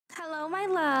Hello, my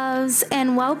loves,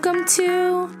 and welcome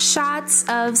to Shots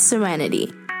of Serenity,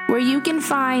 where you can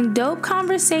find dope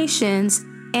conversations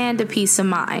and a peace of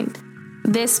mind.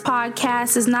 This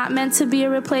podcast is not meant to be a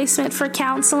replacement for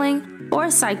counseling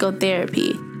or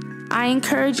psychotherapy. I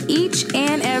encourage each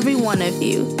and every one of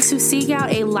you to seek out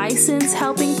a licensed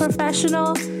helping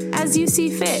professional as you see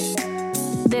fit.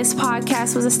 This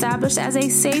podcast was established as a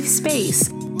safe space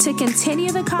to continue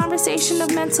the conversation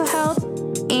of mental health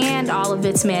and all of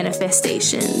its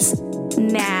manifestations.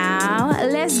 Now,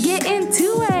 let's get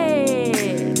into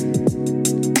it.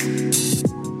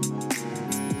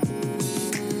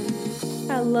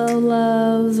 Hello,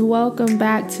 loves. Welcome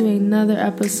back to another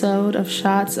episode of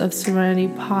Shots of Serenity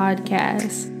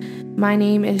podcast. My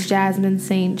name is Jasmine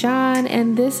St. John,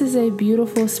 and this is a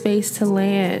beautiful space to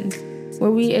land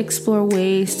where we explore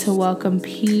ways to welcome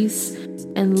peace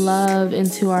and love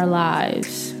into our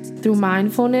lives through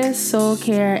mindfulness, soul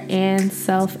care, and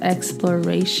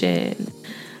self-exploration.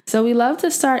 So we love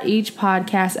to start each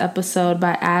podcast episode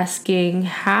by asking,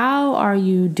 how are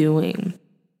you doing?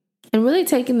 And really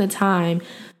taking the time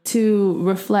to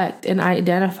reflect and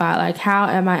identify, how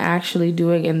am I actually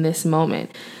doing in this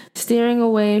moment? Steering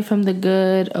away from the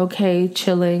good, okay,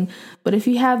 chilling. But if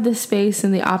you have the space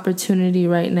and the opportunity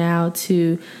right now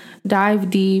to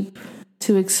dive deep,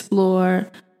 to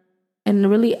explore, and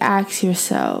really ask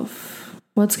yourself,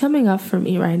 what's coming up for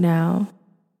me right now?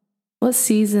 What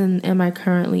season am I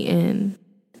currently in?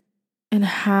 And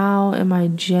how am I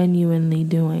genuinely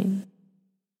doing?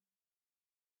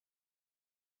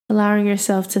 Allowing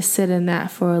yourself to sit in that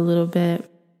for a little bit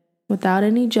without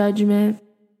any judgment,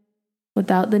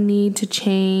 without the need to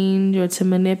change or to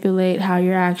manipulate how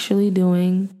you're actually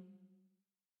doing,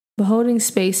 but holding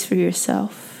space for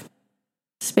yourself,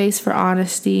 space for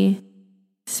honesty,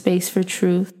 space for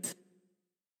truth.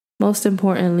 Most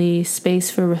importantly,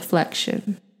 space for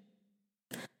reflection.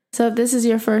 So if this is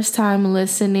your first time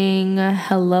listening,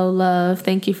 hello, love.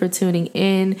 Thank you for tuning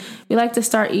in. We like to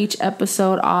start each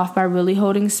episode off by really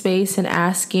holding space and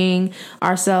asking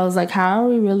ourselves, how are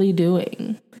we really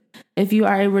doing? If you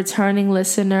are a returning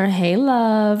listener, hey,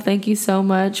 love. Thank you so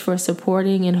much for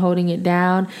supporting and holding it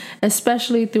down,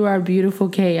 especially through our beautiful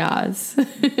chaos.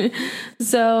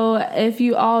 So if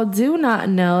you all do not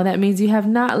know, that means you have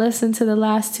not listened to the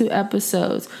last two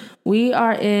episodes. We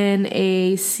are in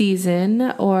a season,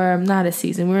 or not a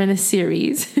season, we're in a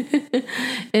series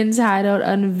entitled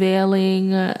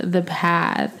Unveiling the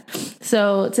Path.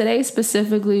 So today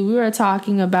specifically, we are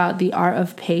talking about the art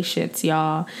of patience,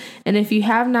 y'all. And if you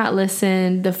have not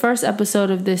listened, the first episode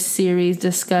of this series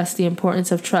discussed the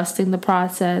importance of trusting the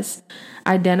process,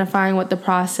 identifying what the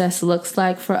process looks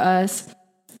like for us.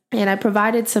 And I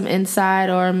provided some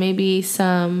insight or maybe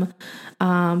some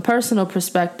personal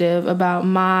perspective about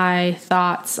my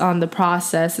thoughts on the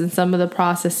process and some of the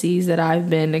processes that I've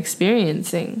been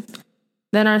experiencing.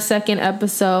 Then our second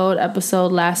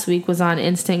episode last week was on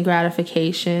instant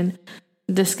gratification,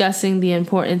 discussing the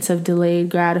importance of delayed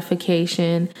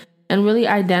gratification and really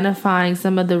identifying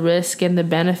some of the risk and the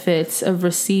benefits of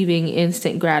receiving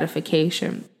instant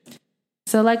gratification.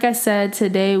 So like I said,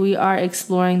 today we are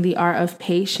exploring the art of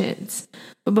patience.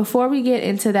 But before we get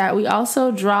into that, we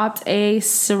also dropped a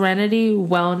Serenity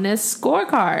Wellness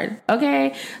Scorecard.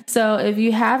 Okay, so if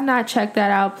you have not checked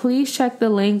that out, please check the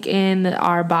link in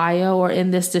our bio or in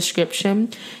this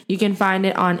description. You can find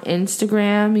it on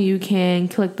Instagram. You can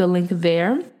click the link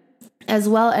there. As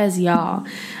well as y'all.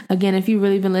 Again, if you've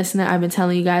really been listening, I've been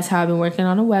telling you guys how I've been working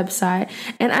on a website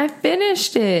and I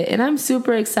finished it. And I'm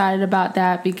super excited about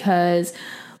that because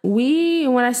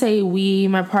when I say we,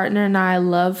 my partner and I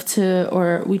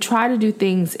we try to do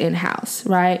things in-house,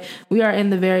 right? We are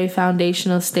in the very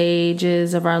foundational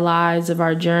stages of our lives, of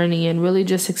our journey, and really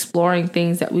just exploring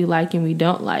things that we like and we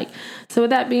don't like. So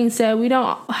with that being said, we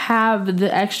don't have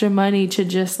the extra money to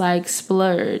just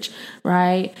splurge,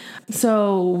 right?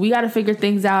 So we got to figure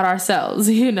things out ourselves.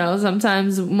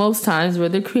 Most times we're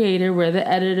the creator, we're the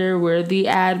editor, we're the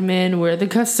admin, we're the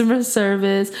customer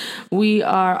service. We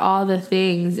are all the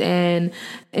things. And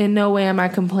in no way am I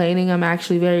complaining. I'm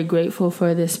actually very grateful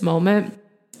for this moment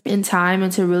in time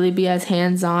and to really be as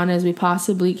hands-on as we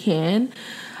possibly can.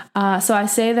 So I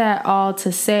say that all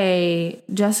to say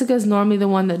Jessica's normally the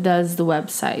one that does the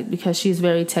website because she's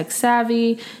very tech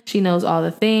savvy. She knows all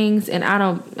the things and I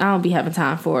don't be having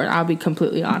time for it. I'll be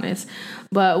completely honest.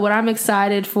 But what I'm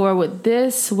excited for with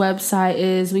this website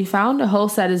is we found a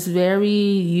host that is very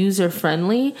user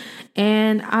friendly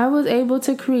and I was able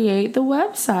to create the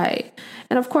website.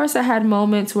 And of course I had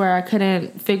moments where I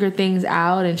couldn't figure things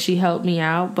out and she helped me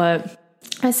out, but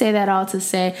I say that all to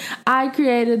say I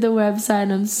created the website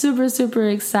and I'm super, super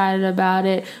excited about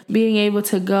it. Being able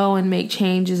to go and make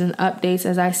changes and updates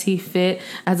as I see fit,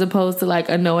 as opposed to like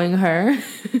annoying her,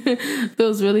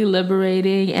 feels really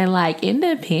liberating and like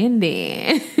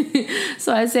independent.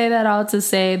 So I say that all to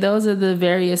say those are the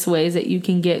various ways that you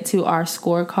can get to our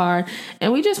scorecard.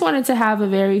 And we just wanted to have a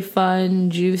very fun,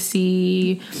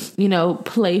 juicy,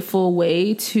 playful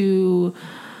way to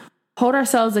hold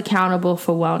ourselves accountable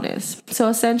for wellness. So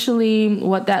essentially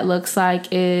what that looks like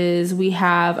is we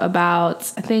have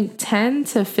about, I think, 10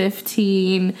 to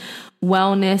 15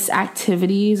 wellness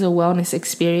activities or wellness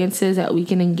experiences that we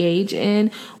can engage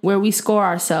in where we score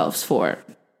ourselves for.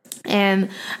 And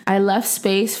I left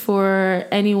space for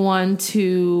anyone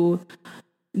to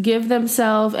give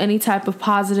themselves any type of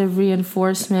positive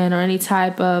reinforcement or any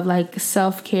type of like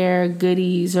self-care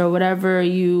goodies or whatever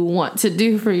you want to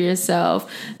do for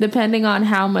yourself, depending on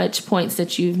how much points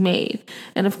that you've made.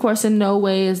 And of course, in no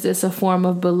way is this a form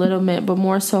of belittlement, but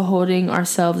more so holding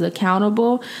ourselves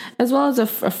accountable, as well as a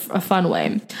fun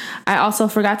way. I also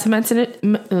forgot to mention it.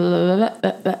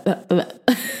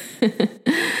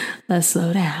 Let's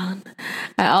slow down.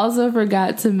 I also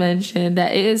forgot to mention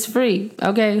that it is free.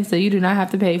 Okay, so you do not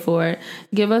have to pay for it.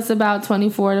 Give us about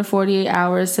 24 to 48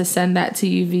 hours to send that to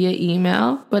you via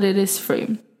email, but it is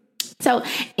free. So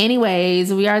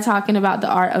anyways, we are talking about the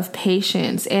art of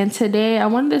patience. And today I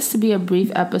wanted this to be a brief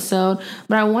episode,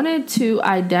 but I wanted to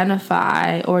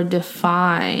identify or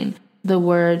define the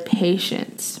word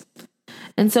patience.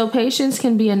 And so patience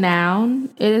can be a noun.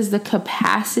 It is the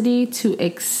capacity to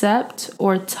accept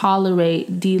or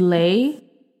tolerate delay,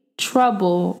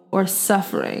 trouble, or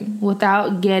suffering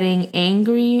without getting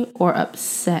angry or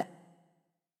upset.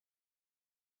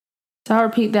 So I'll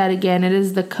repeat that again. It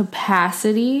is the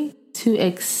capacity to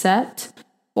accept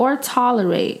or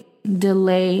tolerate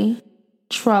delay,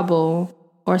 trouble,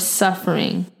 or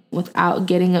suffering without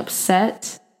getting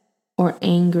upset or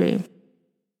angry.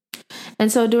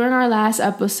 And so during our last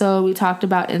episode, we talked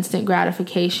about instant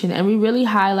gratification, and we really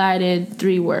highlighted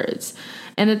 3 words.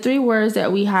 And the 3 words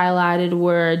that we highlighted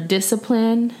were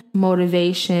discipline,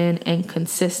 motivation, and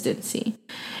consistency.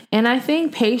 And I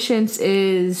think patience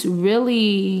is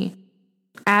really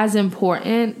as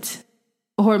important,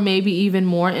 or maybe even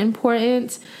more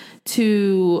important,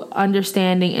 to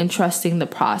understanding and trusting the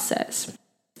process.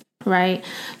 Right?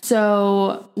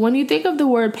 So when you think of the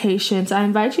word patience, I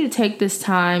invite you to take this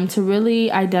time to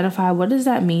really identify, what does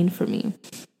that mean for me?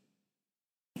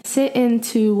 Sit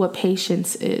into what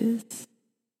patience is.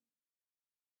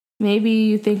 Maybe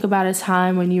you think about a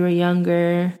time when you were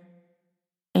younger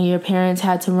and your parents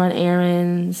had to run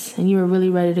errands and you were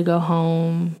really ready to go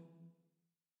home.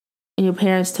 And your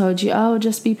parents told you, oh,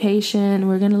 just be patient.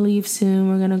 We're going to leave soon.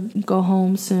 We're going to go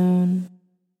home soon.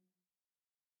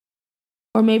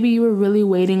 Or maybe you were really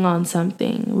waiting on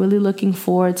something, really looking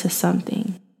forward to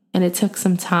something, and it took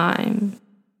some time.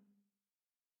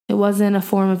 It wasn't a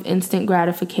form of instant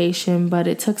gratification, but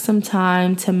it took some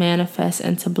time to manifest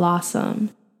and to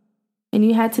blossom. And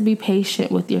you had to be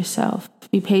patient with yourself,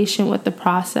 be patient with the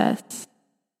process.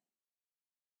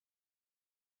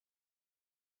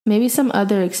 Maybe some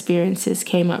other experiences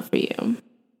came up for you.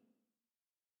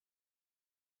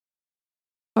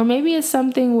 Or maybe it's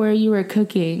something where you were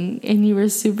cooking and you were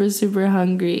super, super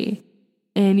hungry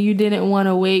and you didn't want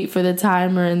to wait for the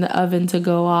timer in the oven to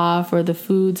go off or the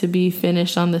food to be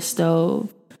finished on the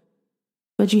stove.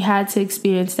 But you had to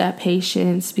experience that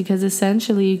patience because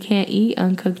essentially you can't eat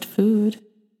uncooked food.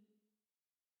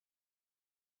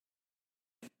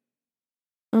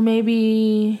 Or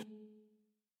maybe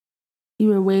you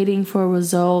were waiting for a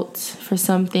result for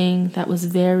something that was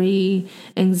very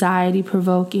anxiety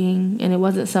provoking and it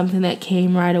wasn't something that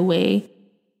came right away,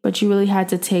 but you really had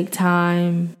to take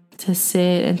time to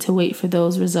sit and to wait for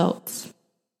those results.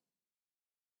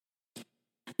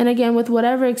 And again, with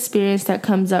whatever experience that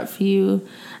comes up for you,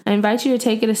 I invite you to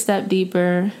take it a step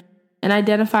deeper and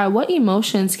identify what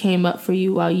emotions came up for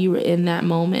you while you were in that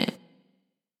moment.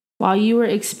 While you were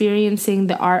experiencing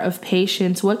the art of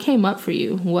patience, what came up for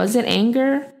you? Was it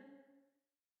anger?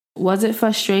 Was it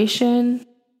frustration?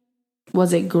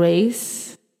 Was it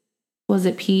grace? Was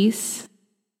it peace?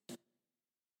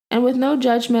 And with no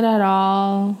judgment at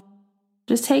all,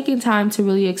 just taking time to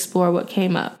really explore what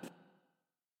came up.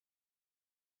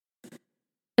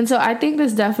 And so I think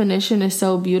this definition is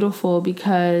so beautiful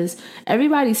because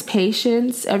everybody's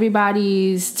patience,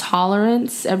 everybody's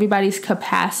tolerance, everybody's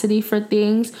capacity for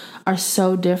things are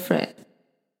so different.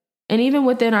 And even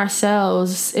within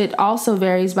ourselves, it also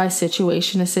varies by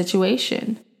situation to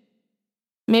situation.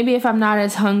 Maybe if I'm not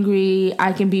as hungry,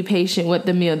 I can be patient with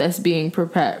the meal that's being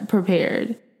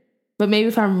prepared. But maybe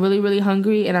if I'm really, really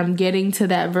hungry and I'm getting to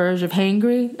that verge of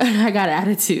hangry, I got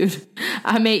attitude.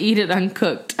 I may eat it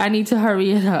uncooked. I need to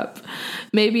hurry it up.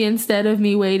 Maybe instead of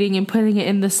me waiting and putting it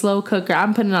in the slow cooker,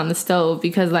 I'm putting it on the stove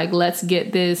because, like, let's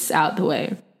get this out the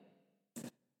way.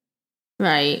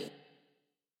 Right?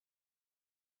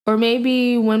 Or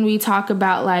maybe when we talk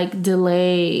about like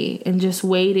delay and just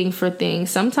waiting for things,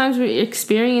 sometimes we're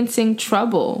experiencing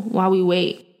trouble while we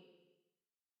wait.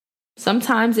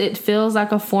 Sometimes it feels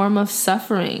like a form of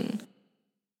suffering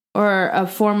or a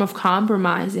form of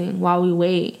compromising while we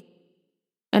wait.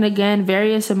 And again,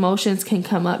 various emotions can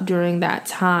come up during that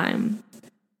time.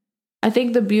 I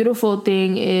think the beautiful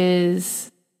thing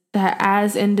is that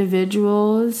as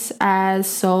individuals, as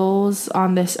souls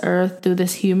on this earth through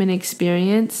this human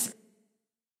experience,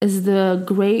 is the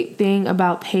great thing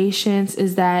about patience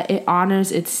is that it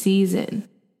honors its season.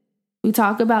 We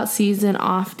talk about season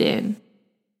often,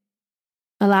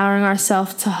 allowing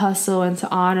ourselves to hustle and to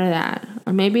honor that.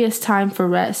 Or maybe it's time for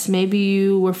rest. Maybe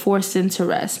you were forced into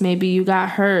rest. Maybe you got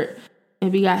hurt.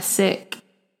 Maybe you got sick.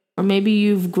 Or maybe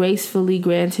you've gracefully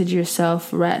granted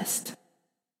yourself rest.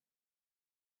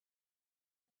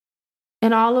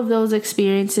 And all of those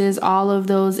experiences, all of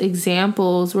those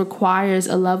examples requires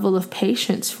a level of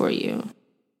patience for you.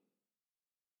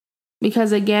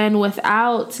 Because again,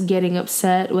 without getting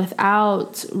upset,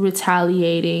 without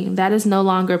retaliating, that is no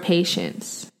longer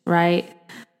patience, right?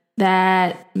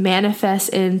 That manifests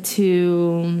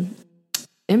into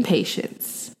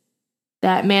impatience.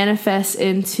 That manifests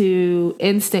into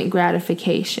instant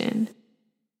gratification.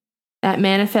 That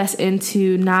manifests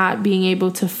into not being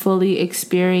able to fully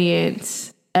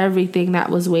experience everything that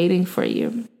was waiting for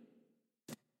you.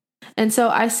 And so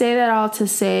I say that all to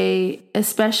say,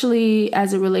 especially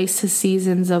as it relates to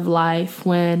seasons of life,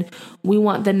 when we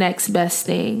want the next best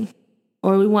thing,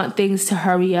 or we want things to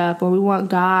hurry up, or we want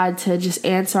God to just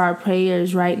answer our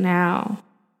prayers right now.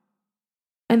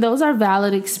 And those are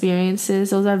valid experiences.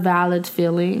 Those are valid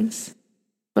feelings.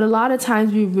 But a lot of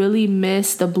times we really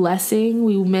miss the blessing,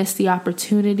 we miss the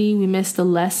opportunity, we miss the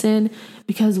lesson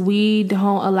because we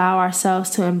don't allow ourselves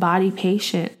to embody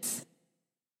patience.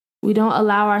 We don't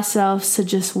allow ourselves to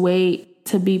just wait,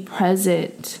 to be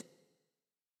present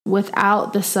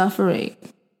without the suffering,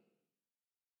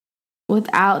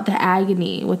 without the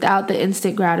agony, without the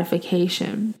instant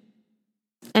gratification.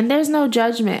 And there's no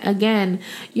judgment. Again,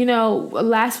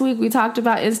 last week we talked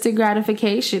about instant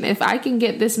gratification. If I can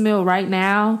get this meal right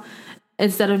now,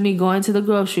 instead of me going to the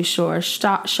grocery store,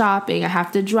 shopping, I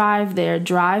have to drive there,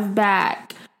 drive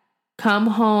back, come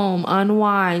home,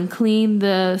 unwind, clean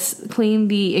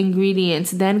the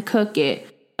ingredients, then cook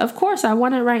it. Of course, I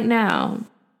want it right now.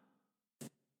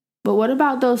 But what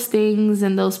about those things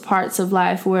and those parts of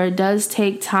life where it does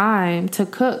take time to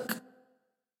cook?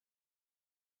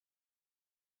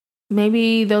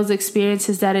 Maybe those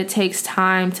experiences that it takes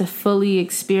time to fully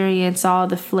experience all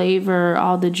the flavor,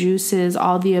 all the juices,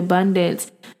 all the abundance,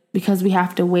 because we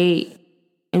have to wait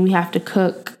and we have to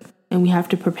cook and we have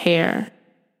to prepare.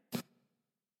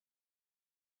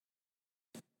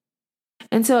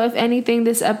 And so if anything,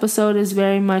 this episode is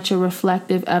very much a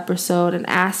reflective episode and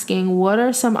asking, what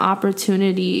are some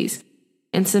opportunities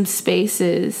and some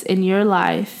spaces in your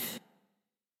life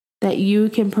that you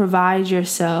can provide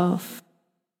yourself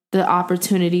the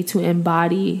opportunity to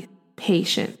embody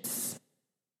patience?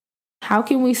 How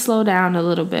can we slow down a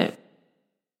little bit?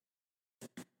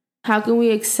 How can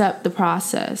we accept the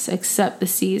process, accept the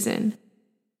season?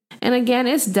 And again,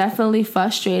 it's definitely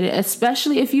frustrating,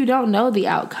 especially if you don't know the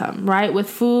outcome, right? With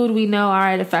food, we know, all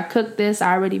right, if I cook this,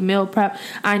 I already meal prep,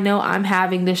 I know I'm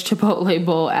having this Chipotle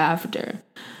bowl after.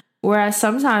 Whereas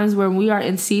sometimes when we are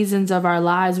in seasons of our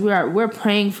lives, we're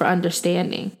praying for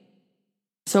understanding.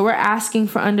 So we're asking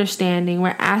for understanding,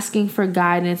 we're asking for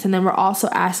guidance, and then we're also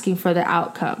asking for the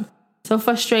outcome. So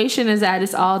frustration is at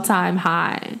its all-time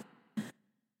high.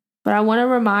 But I want to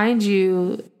remind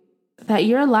you that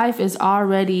your life is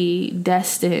already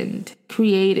destined,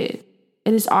 created.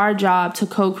 It is our job to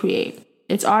co-create.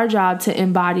 It's our job to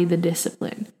embody the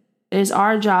discipline. It is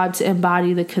our job to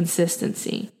embody the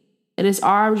consistency. It is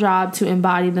our job to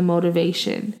embody the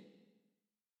motivation.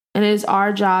 And it is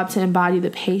our job to embody the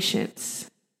patience.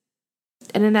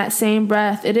 And in that same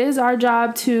breath, it is our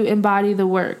job to embody the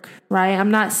work, right?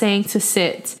 I'm not saying to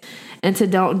sit and to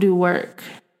don't do work.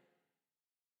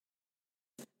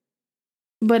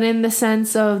 But in the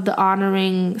sense of the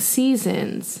honoring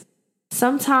seasons,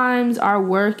 sometimes our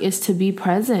work is to be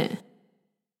present.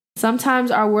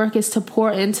 Sometimes our work is to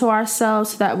pour into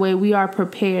ourselves so that way we are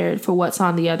prepared for what's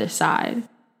on the other side.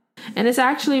 And it's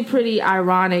actually pretty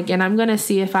ironic, and I'm going to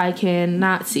see if I can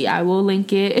not see. I will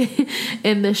link it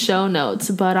in the show notes.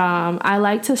 But I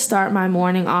like to start my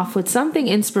morning off with something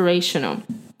inspirational,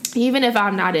 even if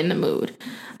I'm not in the mood.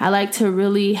 I like to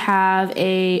really have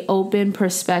a open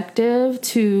perspective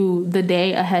to the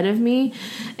day ahead of me.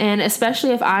 And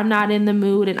especially if I'm not in the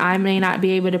mood and I may not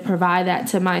be able to provide that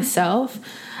to myself,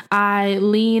 I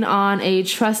lean on a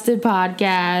trusted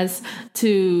podcast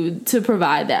to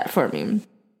provide that for me.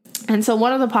 And so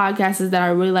one of the podcasts that I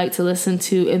really like to listen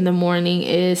to in the morning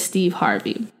is Steve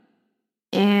Harvey.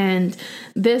 And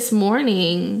this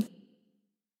morning,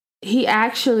 he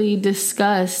actually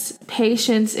discussed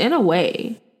patience in a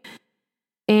way.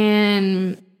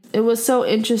 And it was so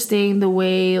interesting the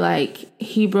way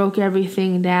he broke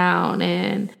everything down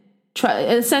and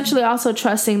essentially also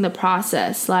trusting the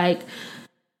process.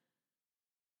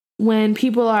 When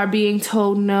people are being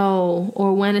told no,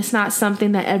 or when it's not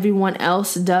something that everyone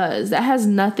else does, that has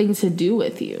nothing to do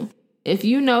with you. If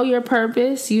you know your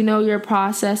purpose, you know your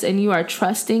process, and you are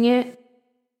trusting it,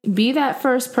 be that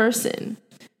first person.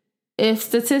 If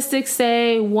statistics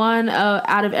say 1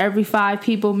 out of every 5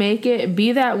 people make it,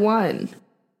 be that 1.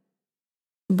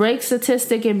 Break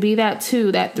statistic and be that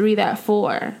 2, that 3, that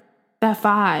 4, that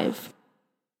 5.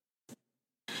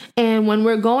 And when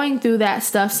we're going through that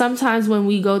stuff, sometimes when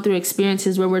we go through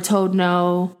experiences where we're told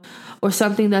no, or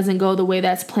something doesn't go the way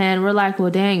that's planned, we're like,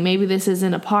 well, dang, maybe this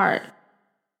isn't a part.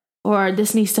 Or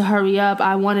this needs to hurry up.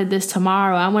 I wanted this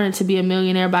tomorrow. I wanted to be a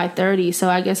millionaire by 30, so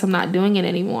I guess I'm not doing it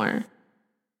anymore.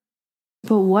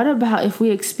 But what about if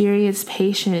we experience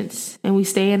patience and we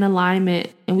stay in alignment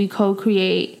and we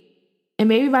co-create, and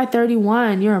maybe by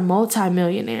 31, you're a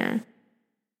multimillionaire?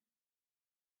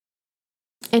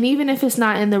 And even if it's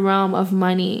not in the realm of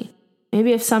money,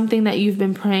 maybe it's something that you've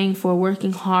been praying for,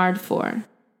 working hard for.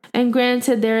 And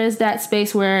granted, there is that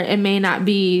space where it may not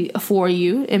be for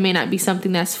you. It may not be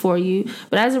something that's for you.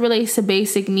 But as it relates to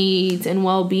basic needs and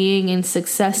well-being and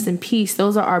success and peace,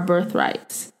 those are our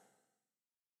birthrights.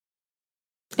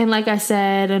 And like I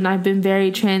said, and I've been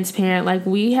very transparent,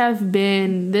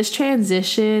 this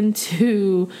transition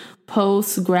to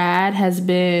post-grad has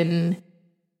been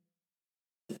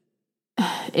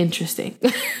interesting.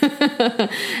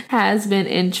 Has been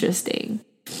interesting.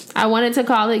 I wanted to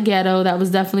call it ghetto. That was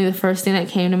definitely the first thing that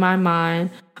came to my mind.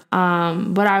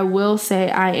 But I will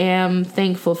say I am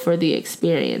thankful for the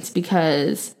experience,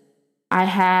 because I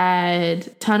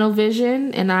had tunnel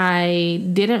vision and I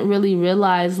didn't really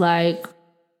realize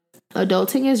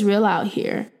adulting is real out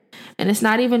here. And it's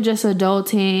not even just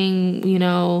adulting,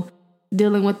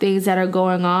 dealing with things that are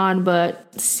going on,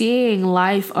 but seeing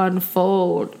life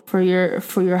unfold for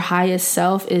your highest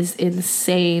self is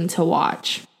insane to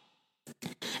watch.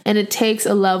 And it takes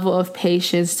a level of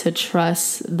patience to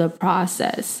trust the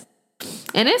process.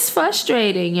 And it's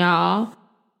frustrating, y'all.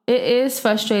 It is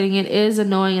frustrating. It is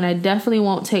annoying. And I definitely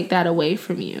won't take that away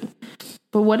from you.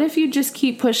 But what if you just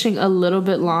keep pushing a little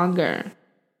bit longer?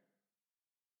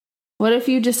 What if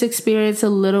you just experience a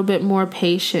little bit more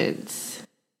patience?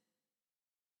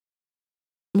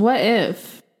 What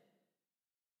if?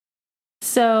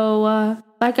 So,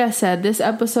 like I said, this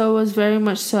episode was very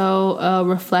much so a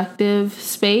reflective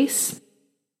space.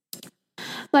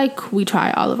 Like we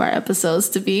try all of our episodes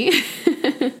to be.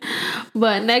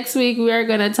 But next week, we are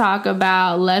going to talk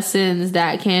about lessons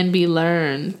that can be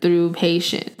learned through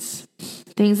patience.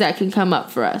 Things that can come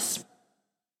up for us.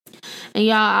 And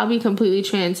y'all, I'll be completely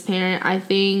transparent. I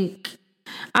think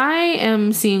I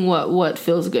am seeing what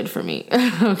feels good for me.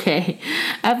 Okay.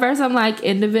 At first, I'm like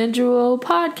individual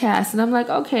podcasts. And I'm like,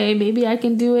 okay, maybe I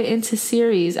can do it into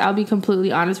series. I'll be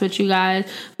completely honest with you guys.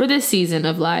 For this season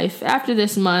of life, after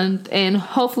this month, and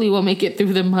hopefully we'll make it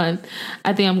through the month,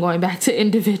 I think I'm going back to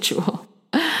individual.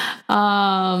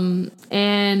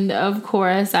 And of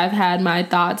course I've had my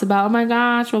thoughts about, oh my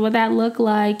gosh, what would that look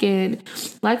like? And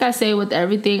like I say, with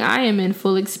everything, I am in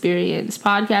full experience.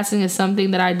 Podcasting is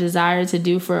something that I desire to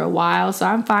do for a while. So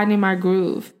I'm finding my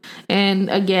groove. And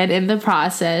again, in the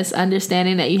process,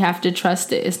 understanding that you have to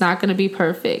trust it. It's not going to be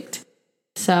perfect.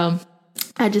 So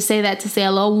I just say that to say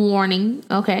a little warning.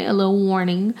 Okay, a little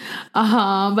warning.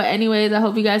 But anyways, I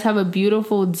hope you guys have a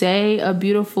beautiful day, a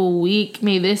beautiful week.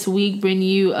 May this week bring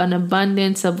you an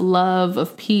abundance of love,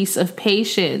 of peace, of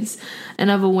patience, and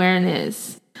of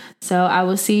awareness. So I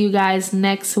will see you guys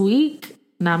next week.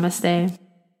 Namaste.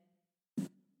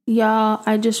 Y'all,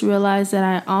 I just realized that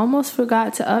I almost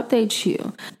forgot to update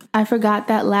you. I forgot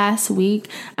that last week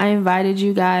I invited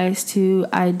you guys to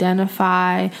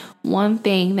identify one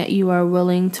thing that you are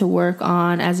willing to work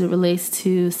on as it relates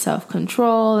to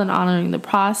self-control and honoring the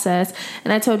process.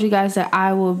 And I told you guys that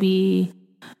I will be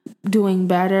doing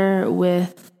better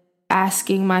with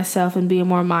asking myself and being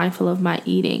more mindful of my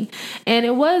eating. And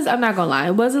I'm not gonna lie,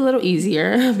 it was a little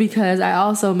easier because I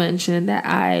also mentioned that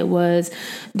I was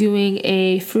doing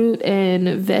a fruit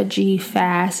and veggie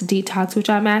fast detox, which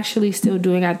I'm actually still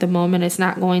doing at the moment. It's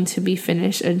not going to be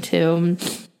finished until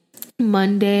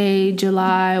Monday,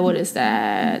 July,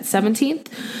 17th.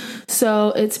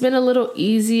 So it's been a little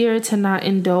easier to not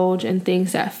indulge in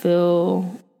things that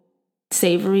feel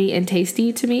savory and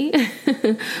tasty to me.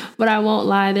 But I won't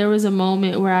lie, there was a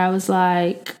moment where I was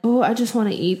like, oh, I just want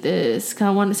to eat this because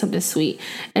I wanted something sweet.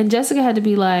 And Jessica had to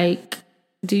be like,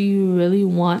 do you really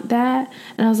want that?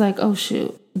 And I was like, oh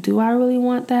shoot, do I really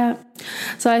want that?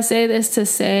 So I say this to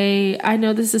say, I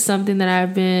know this is something that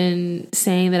I've been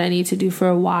saying that I need to do for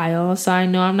a while. So I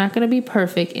know I'm not going to be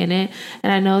perfect in it.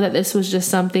 And I know that this was just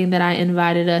something that I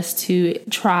invited us to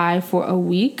try for a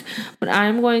week. But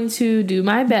I'm going to do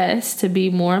my best to be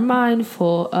more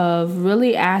mindful of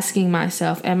really asking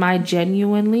myself, am I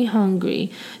genuinely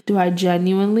hungry? Do I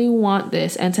genuinely want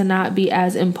this? And to not be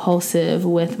as impulsive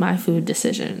with my food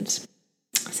decisions.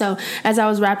 So as I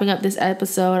was wrapping up this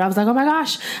episode, I was like, oh my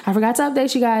gosh, I forgot to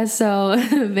update you guys. So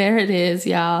there it is,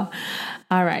 y'all.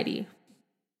 Alrighty.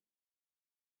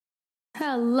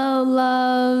 Hello,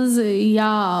 loves.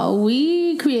 Y'all,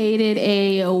 we created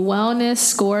a wellness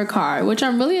scorecard, which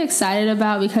I'm really excited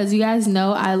about because you guys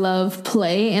know I love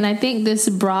play. And I think this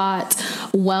brought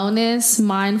wellness,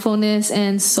 mindfulness,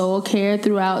 and soul care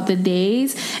throughout the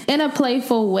days in a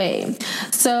playful way.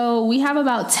 So we have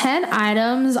about 10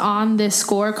 items on this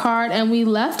scorecard, and we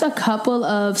left a couple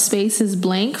of spaces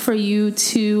blank for you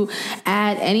to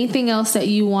add anything else that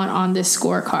you want on this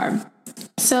scorecard.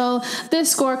 So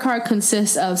this scorecard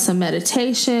consists of some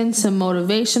meditation, some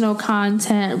motivational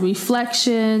content,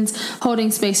 reflections, holding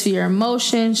space for your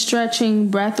emotions, stretching,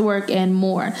 breath work, and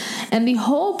more. And the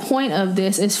whole point of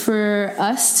this is for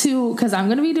us to, because I'm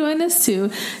going to be doing this too,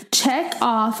 check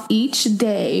off each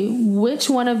day which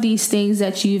one of these things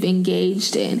that you've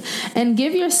engaged in and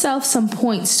give yourself some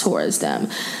points towards them.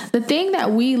 The thing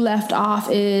that we left off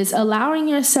is allowing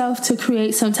yourself to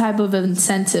create some type of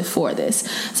incentive for this.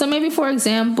 So maybe, for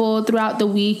example, throughout the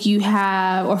week you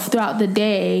have, or throughout the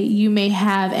day, you may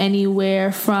have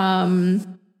anywhere from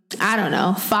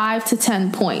 5 to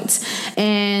 10 points,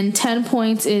 and 10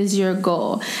 points is your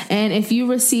goal. And if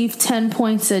you receive 10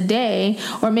 points a day,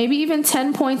 or maybe even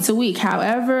 10 points a week,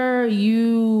 however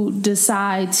you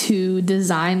decide to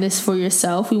design this for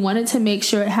yourself, we wanted to make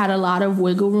sure it had a lot of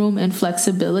wiggle room and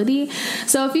flexibility.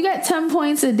 So if you get 10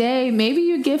 points a day, maybe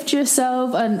you gift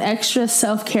yourself an extra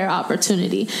self-care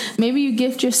opportunity. Maybe you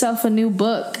gift yourself a new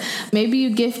book. Maybe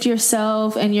you gift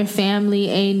yourself and your family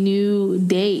a new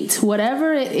date.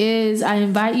 Whatever it is, I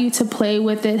invite you to play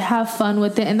with it, have fun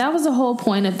with it. And that was the whole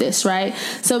point of this, right?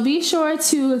 So be sure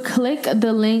to click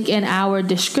the link in our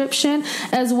description,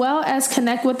 as well as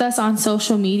connect with us on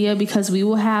social media, because we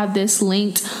will have this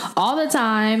linked all the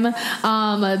time.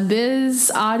 This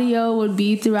audio would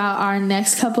be throughout our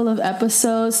next couple of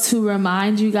episodes to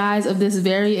remind you guys of this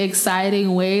very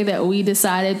exciting way that we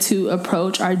decided to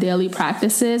approach our daily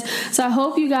practices. So I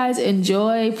hope you guys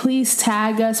enjoy. Please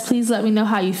tag us. Please let me know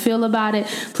how you feel about it.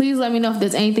 Please let me know if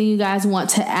there's anything you guys want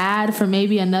to add for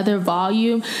maybe another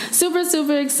volume. Super,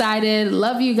 super excited.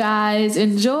 Love you guys.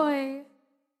 Enjoy.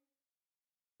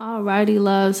 Alrighty,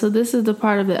 love. So this is the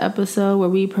part of the episode where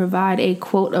we provide a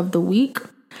quote of the week.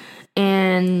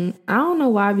 And I don't know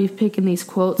why we've picking these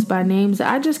quotes by names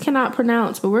that I just cannot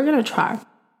pronounce, but we're going to try.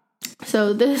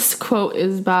 So this quote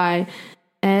is by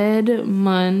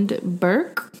Edmund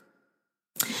Burke.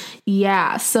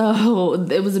 Yeah, so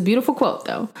it was a beautiful quote,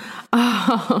 though.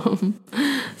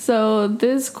 So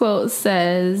this quote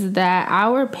says that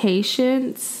our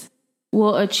patience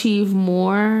will achieve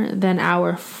more than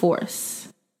our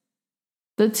force.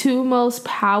 The two most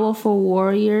powerful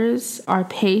warriors are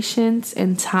patience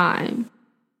and time.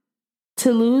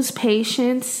 To lose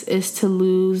patience is to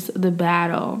lose the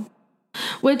battle.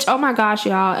 Which, oh my gosh,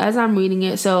 y'all, as I'm reading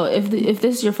it, so if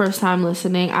this is your first time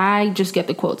listening, I just get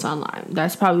the quotes online.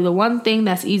 That's probably the one thing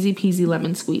that's easy peasy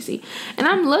lemon squeezy. And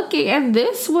I'm looking, and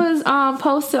this was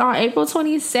posted on April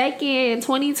 22nd,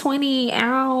 2020.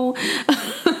 Ow.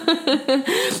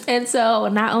 And so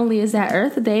not only is that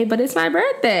Earth Day, but it's my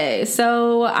birthday.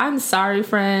 So I'm sorry,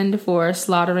 friend, for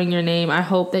slaughtering your name. I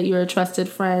hope that you're a trusted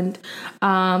friend.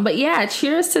 But yeah,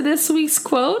 cheers to this week's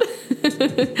quote.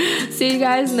 See you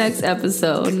guys next episode.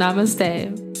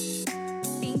 Namaste.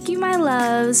 Thank you, my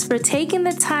loves, for taking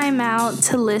the time out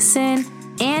to listen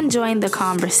and join the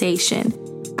conversation.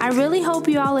 I really hope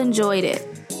you all enjoyed it.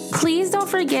 Please don't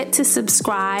forget to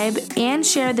subscribe and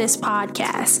share this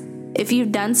podcast. If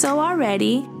you've done so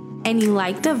already, and you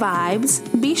like the vibes,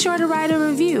 be sure to write a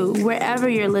review wherever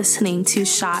you're listening to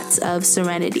Shots of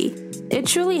Serenity. It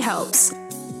truly helps.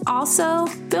 Also,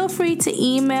 feel free to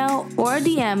email or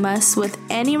DM us with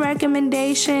any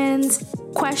recommendations,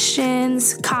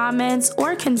 questions, comments,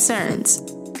 or concerns.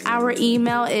 Our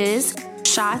email is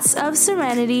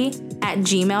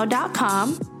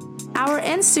shotsofserenity@gmail.com. Our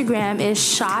Instagram is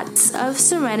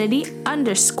shotsofserenity_,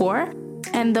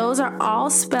 and those are all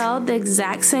spelled the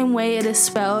exact same way it is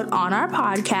spelled on our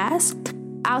podcast.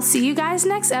 I'll see you guys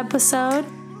next episode.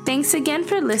 Thanks again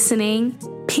for listening.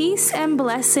 Peace and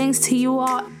blessings to you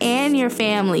all and your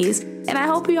families, and I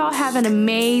hope you all have an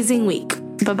amazing week.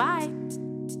 Bye-bye.